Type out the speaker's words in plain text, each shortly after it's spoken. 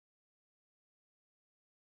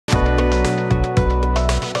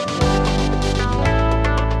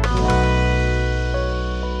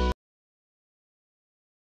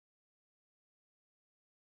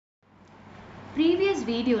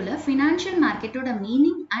வீடியோல ஃபினான்ஷியல் மார்க்கெட்டோட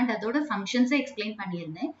meaning and அதோட ஃபங்க்ஷன்ஸை எக்ஸ்பிளைன்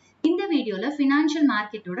பண்ணியிருந்தேன். இந்த வீடியோல ஃபினான்ஷியல்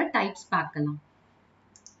மார்க்கெட்டோட டைப்ஸ் பார்க்கலாம்.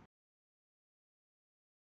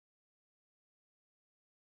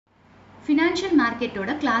 ஃபினான்ஷியல்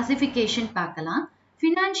மார்க்கெட்டோட கிளாசிஃபிகேஷன் பார்க்கலாம்.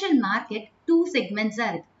 ஃபினான்ஷியல் மார்க்கெட் 2 செக்மெண்ட்ஸா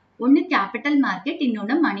இருக்கு. ஒன்னு கேபிட்டல் மார்க்கெட்,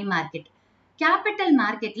 இன்னொன்னு மணி மார்க்கெட். கேபிட்டல்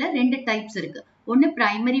மார்க்கெட்ல 2 டைப்ஸ் இருக்கு. ஒன்னு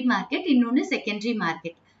பிரைமரி மார்க்கெட், இன்னொன்னு secondary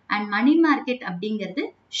market. And money market அப்படிங்கிறது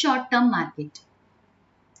ஷார்ட் டேர்ம் மார்க்கெட்.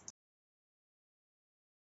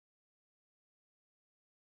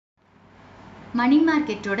 மணி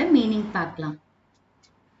மார்க்கெட்டோட மீனிங் பார்க்கலாம்.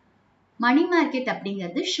 மணி மார்க்கெட்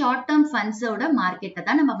அப்படிங்கிறது ஷார்ட் டேர்ம் ஃபண்ட்ஸோட மார்க்கெட்டை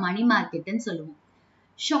தான் நம்ம மணி மார்க்கெட்னு சொல்லுவோம்.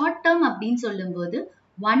 ஷார்ட் டேர்ம் அப்படின்னு சொல்லும்போது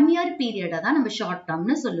 1 இயர் பீரியடை தான் நம்ம ஷார்ட்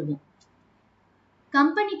டேர்ம்னு சொல்லுவோம்.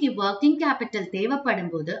 கம்பெனிக்கு ஒர்க்கிங் கேபிட்டல்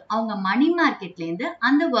தேவைப்படும் போது அவங்க மணி மார்க்கெட்ல இருந்து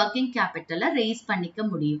அந்த ஒர்க்கிங் கேபிட்டலை ரேஸ் பண்ணிக்க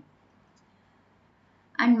முடியும்.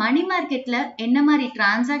 அண்ட் மணி மார்க்கெட்ல என்ன மாதிரி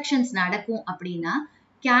டிரான்சாக்ஷன்ஸ் நடக்கும் அப்படின்னா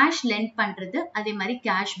கேஷ் லெண்ட் பண்றது, அதே மாதிரி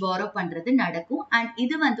கேஷ் பாரோ பண்றது நடக்கும். அண்ட்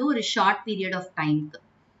இது ஒரு ஷார்ட் பீரியட் ஆஃப் டைம்க்கு.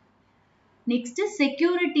 நெக்ஸ்ட்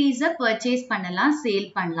செக்யூரிட்டிஸை பர்ச்சேஸ் பண்ணலாம், சேல்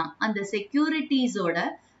பண்ணலாம். அந்த செக்யூரிட்டிஸோட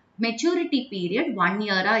மெச்சூரிட்டி பீரியட் 1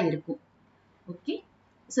 இயரா இருக்கும். ஓகே,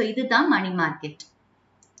 ஸோ இதுதான் மணி மார்க்கெட்.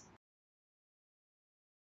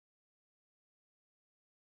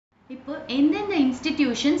 இப்போ எந்தெந்த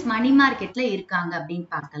இன்ஸ்டிடியூஷன்ஸ் மணி மார்க்கெட்ல இருக்காங்க அப்படின்னு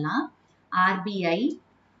பார்க்கலாம். RBI,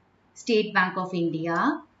 state bank of India,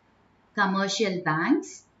 commercial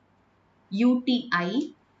banks, UTI,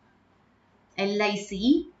 LIC,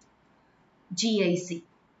 GIC,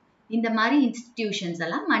 இந்த மாதிரி இன்ஸ்டிடியூஷன்ஸ்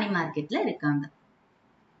எல்லாம் மணி மார்க்கெட்ல இருக்காங்க.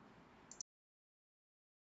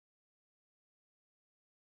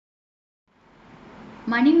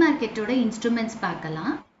 மணி மார்க்கெட்டோட இன்ஸ்ட்ருமெண்ட்ஸ்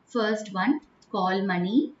பார்க்கலாம். First one call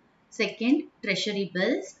money, second treasury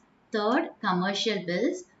bills, third commercial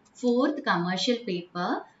bills, fourth commercial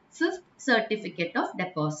paper, fifth certificate of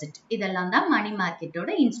deposit. இதெல்லாம் தான் மணி மார்க்கெட்டோட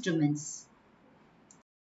இன்ஸ்ட்ருமெண்ட்ஸ்.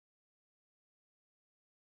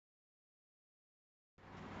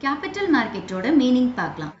 கேபிட்டல் மார்க்கெட்டோட மீனிங்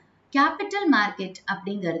பார்க்கலாம். கேபிட்டல் மார்க்கெட்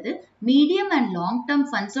அப்படிங்கிறது மீடியம் அண்ட் லாங் டேர்ம்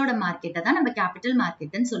ஃபண்ட்ஸோட மார்க்கெட்டை தான் நம்ம கேபிட்டல்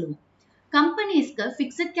மார்க்கெட்னு சொல்லுவோம். கம்பெனிஸ்க்கு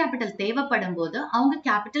ஃபிக்ஸட் கேபிட்டல் தேவைப்படும் போது அவங்க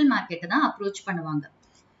கேபிட்டல் மார்க்கெட்டை தான் அப்ரோச் பண்ணுவாங்க.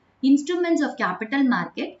 Instruments of capital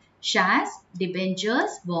market shares,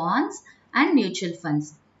 debentures, bonds and mutual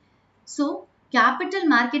funds. So capital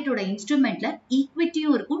மார்க்கெட்டோட இன்ஸ்ட்ருமெண்ட்ல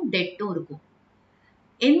ஈக்விட்டியும் இருக்கும், டெட்டும் இருக்கும்.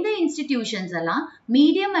 எந்த இன்ஸ்டிடியூஷன்ஸ் எல்லாம்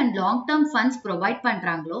medium and long term funds provide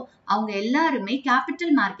பண்றாங்களோ அவங்க எல்லாருமே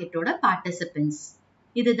கேபிட்டல் மார்க்கெட்டோட பார்ட்டிசிபென்ட்ஸ்.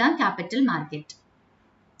 இதுதான் கேபிட்டல் மார்க்கெட்.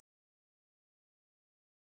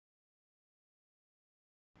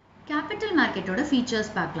 கேபிட்டல் மார்க்கெட்டோட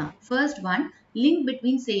ஃபீச்சர்ஸ் பார்க்கலாம். First one link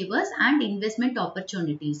between savers and investment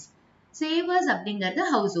opportunities. Savers அப்படிங்கிறது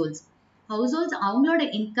ஹவுஸ் ஹோல்ட்ஸ் அவங்களோட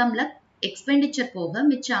இன்கம்ல எக்ஸ்பெண்டிச்சர் போக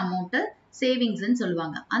மிச்ச அமௌண்ட் சேவிங்ஸ்ன்னு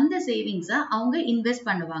சொல்லுவாங்க. அந்த சேவிங்ஸை அவங்க இன்வெஸ்ட்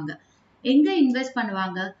பண்ணுவாங்க. எங்க இன்வெஸ்ட்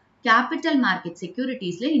பண்ணுவாங்க? கேபிட்டல் மார்க்கெட்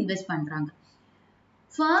செக்யூரிட்டிஸ்ல இன்வெஸ்ட் பண்றாங்க.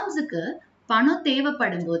 ஃபர்ம்ஸுக்கு பணம்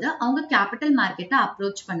தேவைப்படும் போது அவங்க கேபிட்டல் மார்க்கெட்டை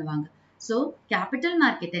அப்ரோச் பண்ணுவாங்க. ஸோ கேபிட்டல்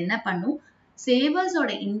மார்க்கெட் என்ன பண்ணும்?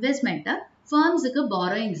 சேவர்ஸோட இன்வெஸ்ட்மெண்ட்டை ஃபர்ம்ஸுக்கு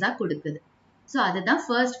பாரோயிங்ஸா கொடுக்குது. ஸோ அதுதான்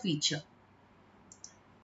first feature.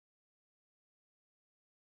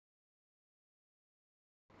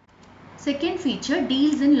 Second feature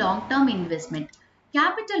deals இன் long term investment.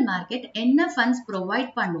 Capital market என்ன ஃபண்ட்ஸ் ப்ரொவைட்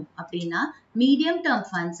பண்ணும் அப்படின்னா medium term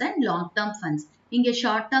funds and long term funds. இங்க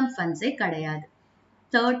ஷார்ட் டேர்ம் ஃபண்ட்ஸே கிடையாது.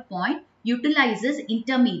 Third point utilises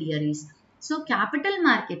intermediaries. So capital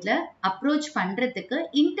மார்க்கெட்ல அப்ரோச் பண்றதுக்கு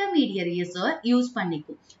இன்டர்மீடியரிஸை யூஸ்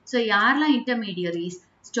பண்ணிக்கும். ஸோ யாரெல்லாம் intermediaries?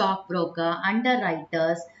 Stock broker, under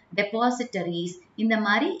writers, depositories, இந்த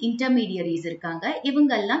மாதிரி இன்டர்மீடியரிஸ் இருக்காங்க.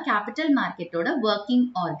 இவங்கெல்லாம் கேபிட்டல் மார்க்கெட்டோட working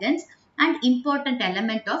organs and important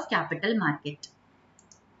element of capital market.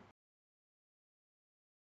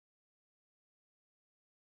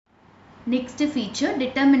 Next feature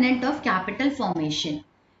determinant of capital formation.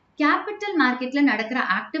 Capital marketல நடக்கிற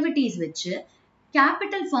activities வச்சு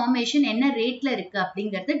capital formation என்ன ரேட்ல இருக்கு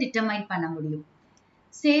அப்படிங்கறத determine பண்ண முடியும்.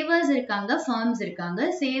 Savers இருக்காங்க, firms இருக்காங்க.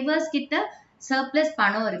 Savers கிட்ட சர்ப்ளஸ்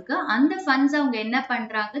பணம் இருக்கு. அந்த ஃபண்ட்ஸ் அவங்க என்ன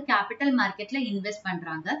பண்றாங்க? கேபிட்டல் மார்க்கெட்ல இன்வெஸ்ட்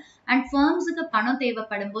பண்றாங்க. அண்ட் ஃபர்ம்ஸுக்கு பணம்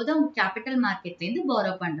தேவைப்படும் போது அவங்க கேபிட்டல் மார்க்கெட்ல இருந்து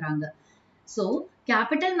பாரோ பண்றாங்க. ஸோ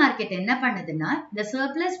கேபிட்டல் மார்க்கெட் என்ன பண்ணுதுன்னா இந்த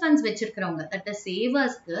சர்ப்ளஸ் ஃபண்ட்ஸ் வச்சிருக்கிறவங்க தட்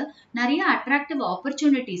சேவர்ஸ்க்கு நிறைய அட்ராக்டிவ்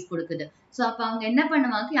ஆப்பர்ச்சுனிட்டிஸ் கொடுக்குது. ஸோ அப்போ அவங்க என்ன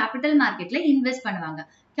பண்ணுவாங்க? கேபிட்டல் மார்க்கெட்ல இன்வெஸ்ட் பண்ணுவாங்க.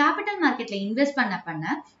 கேபிட்டல் மார்க்கெட்ல இன்வெஸ்ட்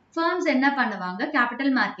பண்ண ஃபர்ம்ஸ் என்ன பண்ணுவாங்க?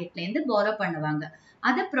 கேபிட்டல் மார்க்கெட்ல இருந்து பாரோ பண்ணுவாங்க.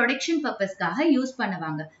 அதை ப்ரொடக்ஷன் பர்பஸ்க்காக யூஸ்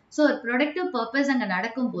பண்ணுவாங்க. ஸோ ஒரு ப்ரொடக்டிவ் பர்பஸ் அங்கே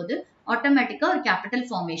நடக்கும்போது ஆட்டோமேட்டிக்கா ஒரு கேபிட்டல்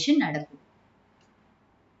ஃபார்மேஷன் நடக்கும்.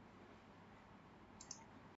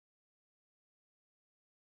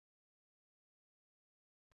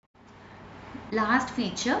 Last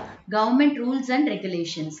feature, government rules and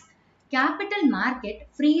regulations. Capital market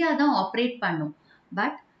ஃப்ரீயா தான் ஆப்ரேட் பண்ணும்.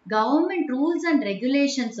 But government rules and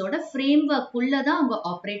ரெகுலேஷன்ஸோட framework குள்ள தான் அவங்க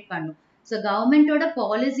ஆப்ரேட் பண்ணும். ஸோ கவர்மெண்டோட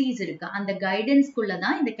பாலிசிஸ் இருக்கு, அந்த கைடன்ஸ்குள்ள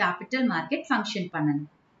தான் இந்த கேபிட்டல் மார்க்கெட் ஃபங்க்ஷன் பண்ணணும்.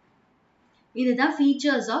 இதுதான்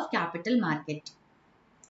features of capital market.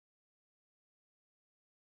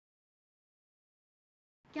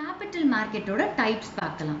 Capital மார்க்கெட்டோட டைப்ஸ்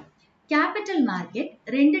பார்க்கலாம். கேபிட்டல் மார்க்கெட்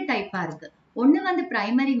ரெண்டு டைப்பா இருக்கு. ஒன்னு வந்து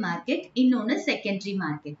பிரைமரி மார்க்கெட், இன்னொன்னு செகண்டரி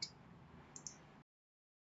மார்க்கெட்.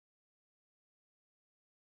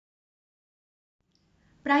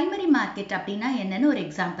 பிரைமரி மார்க்கெட் அப்படின்னா என்னன்னு ஒரு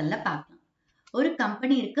எக்ஸாம்பிள்ல பார்க்கலாம். ஒரு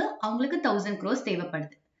கம்பெனி இருக்கு, அவங்களுக்கு 1000 crores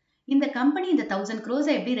தேவைப்படுது. இந்த கம்பெனி இந்த 1000 crores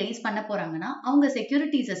எப்படி ரைஸ் பண்ண போறாங்கன்னா, அவங்க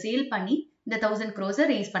செக்யூரிட்டிஸை சேல் பண்ணி இந்த 1000 crores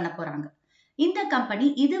ரைஸ் பண்ண போறாங்க. இந்த கம்பெனி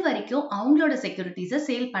இது வரைக்கும் அவங்களோட செக்யூரிட்டிஸை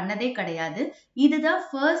சேல் பண்ணதே கிடையாது. இதுதான்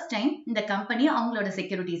ஃபர்ஸ்ட் டைம் இந்த கம்பெனி அவங்களோட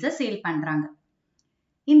செக்யூரிட்டிஸை சேல் பண்றாங்க.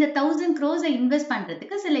 இந்த 1000 crores இன்வெஸ்ட்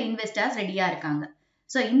பண்றதுக்கு சில இன்வெஸ்டர்ஸ் ரெடியா இருக்காங்க.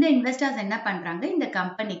 ஸோ இந்த இன்வெஸ்டர்ஸ் என்ன பண்றாங்க, இந்த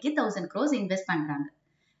கம்பெனிக்கு 1000 crores இன்வெஸ்ட் பண்றாங்க.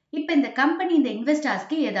 இப்போ இந்த கம்பெனி இந்த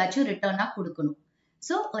இன்வெஸ்டர்ஸ்க்கு ஏதாச்சும் ரிட்டர்னா கொடுக்கணும்.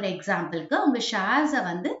 ஸோ ஒரு எக்ஸாம்பிளுக்கு அவங்க ஷேர்ஸை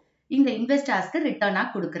வந்து இந்த இன்வெஸ்டர்ஸ்க்கு ரிட்டர்னா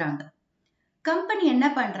கொடுக்குறாங்க. கம்பெனி என்ன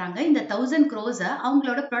பண்றாங்க, இந்த 1000 crores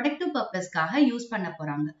அவங்களோட ப்ரொடக்டிவ் பர்பஸ்க்காக யூஸ் பண்ண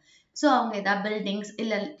போறாங்க. ஸோ அவங்க ஏதாவது பில்டிங்ஸ்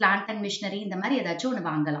இல்ல பிளான்ட் அண்ட் மிஷினரி இந்த மாதிரி ஏதாச்சும் ஒன்று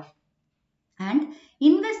வாங்கலாம். அண்ட்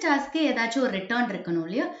இன்வெஸ்டர்ஸ்க்கு ஏதாச்சும் ஒரு ரிட்டர்ன் இருக்கணும்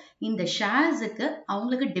இல்லையா, இந்த ஷேர்ஸுக்கு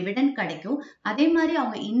அவங்களுக்கு டிவிடெண்ட் கிடைக்கும். அதே மாதிரி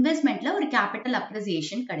அவங்க இன்வெஸ்ட்மெண்ட்ல ஒரு கேபிட்டல்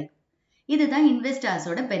அப்ரிசியேஷன் கிடைக்கும். இதுதான்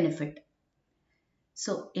இன்வெஸ்டர்ஸோட பெனிஃபிட்.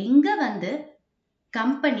 ஸோ எங்க வந்து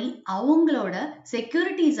கம்பெனி அவங்களோட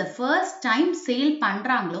செக்யூரிட்டிஸை ஃபர்ஸ்ட் டைம் சேல்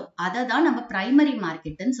பண்றாங்களோ அதை தான் நம்ம பிரைமரி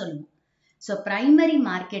மார்க்கெட்னு சொல்லுவோம். ஸோ பிரைமரி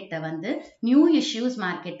மார்க்கெட்டை வந்து நியூ இஷ்யூஸ்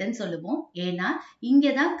மார்க்கெட்னு சொல்லுவோம். ஏன்னா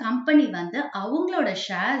இங்கே தான் கம்பெனி வந்து அவங்களோட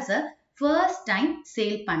ஷேர்ஸை ஃபர்ஸ்ட் டைம்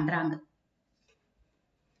சேல் பண்றாங்க.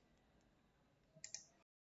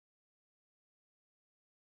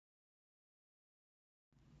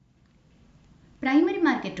 பிரைமரி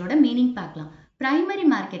மார்க்கெட்டோட மீனிங் பார்க்கலாம். பிரைமரி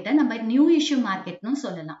மார்க்கெட்டை நம்ம நியூ இஷ்யூ மார்க்கெட்னு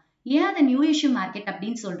சொல்லலாம். ஏன் அதை நியூ இஷ்யூ மார்க்கெட்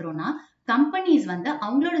அப்படின்னு சொல்றோம்னா, கம்பெனிஸ் வந்து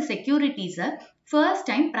அவங்களோட செக்யூரிட்டிஸை ஃபர்ஸ்ட்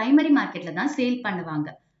டைம் பிரைமரி மார்க்கெட்ல தான் சேல் பண்ணுவாங்க.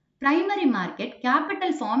 பிரைமரி மார்க்கெட்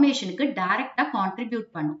கேபிட்டல் ஃபார்மேஷனுக்கு டைரக்டா கான்ட்ரிபியூட்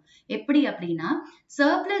பண்ணும். எப்படி அப்படின்னா,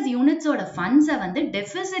 சர்ப்ளஸ் யூனிட்ஸோட ஃபண்ட்ஸை வந்து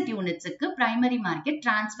டெபிசிட் யூனிட்ஸுக்கு பிரைமரி மார்க்கெட்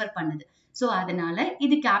டிரான்ஸ்ஃபர் பண்ணுது. ஸோ அதனால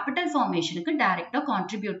இது கேபிட்டல் ஃபார்மேஷனுக்கு டைரக்டா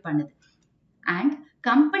கான்ட்ரிபியூட் பண்ணுது. அண்ட்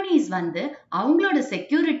கம்பெனிஸ் வந்து அவங்களோட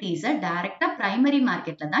செக்யூரிட்டிஸை டைரக்டா பிரைமரி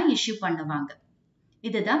மார்க்கெட்ல தான் இஷ்யூ பண்ணுவாங்க.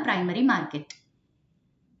 இதுதான் பிரைமரி மார்க்கெட்.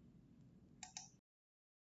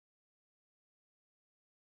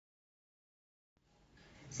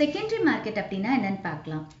 செகண்டரி மார்க்கெட் அப்படின்னா என்னன்னு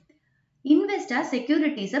பார்க்கலாம். இன்வெஸ்டர்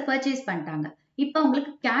செக்யூரிட்டிஸை பர்ச்சேஸ் பண்ணிட்டாங்க. இப்போ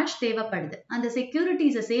அவங்களுக்கு கேஷ் தேவைப்படுது. அந்த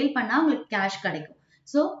செக்யூரிட்டிஸை சேல் பண்ணா அவங்களுக்கு கேஷ் கிடைக்கும்.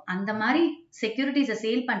 ஸோ அந்த மாதிரி செக்யூரிட்டிஸை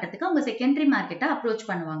சேல் பண்றதுக்கு அவங்க செகண்டரி மார்க்கெட்டை அப்ரோச்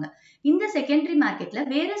பண்ணுவாங்க. இந்த செகண்டரி மார்க்கெட்ல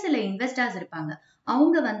வேற சில இன்வெஸ்டர்ஸ் இருப்பாங்க.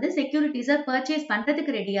 அவங்க வந்து செக்யூரிட்டிஸை பர்ச்சேஸ்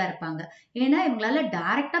பண்றதுக்கு ரெடியா இருப்பாங்க. ஏன்னா இவங்களால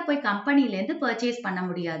டைரக்டா போய் கம்பெனில இருந்து பர்ச்சேஸ் பண்ண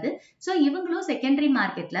முடியாது. ஸோ இவங்களும் செகண்டரி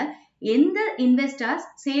மார்க்கெட்ல எந்த இன்வெஸ்டர்ஸ்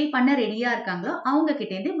சேல் பண்ண ரெடியா இருக்காங்களோ அவங்க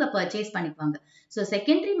கிட்ட இருந்து இவங்க பர்ச்சேஸ் பண்ணிப்பாங்க. ஸோ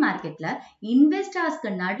செகண்டரி மார்க்கெட்ல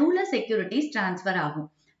இன்வெஸ்டர்ஸ்க்கு நடுவுல செக்யூரிட்டிஸ் டிரான்ஸ்ஃபர் ஆகும்.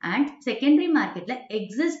 அண்ட் செகண்டரி மார்க்கெட்ல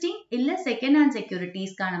எக்ஸிஸ்டிங் இல்ல செகண்ட் ஹேண்ட்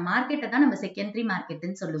செக்யூரிட்டிஸ்க்கான மார்க்கெட்டை தான் நம்ம செகண்டரி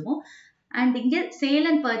மார்க்கெட்னு சொல்லுவோம். அண்ட் இங்க sale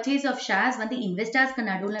and purchase of shares வந்து இன்வெஸ்டர்ஸ்க்கு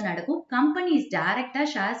நடுவுல நடக்கும். கம்பெனிஸ் டைரக்டா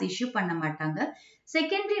ஷேர்ஸ் இஷ்யூ பண்ண மாட்டாங்க.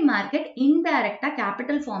 செகண்டரி மார்க்கெட் இன்டைரக்டா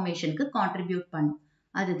கேபிட்டல் ஃபார்மேஷனுக்கு கான்ட்ரிபியூட் பண்ணும்.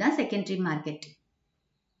 அதுதான் செகண்டரி மார்க்கெட்.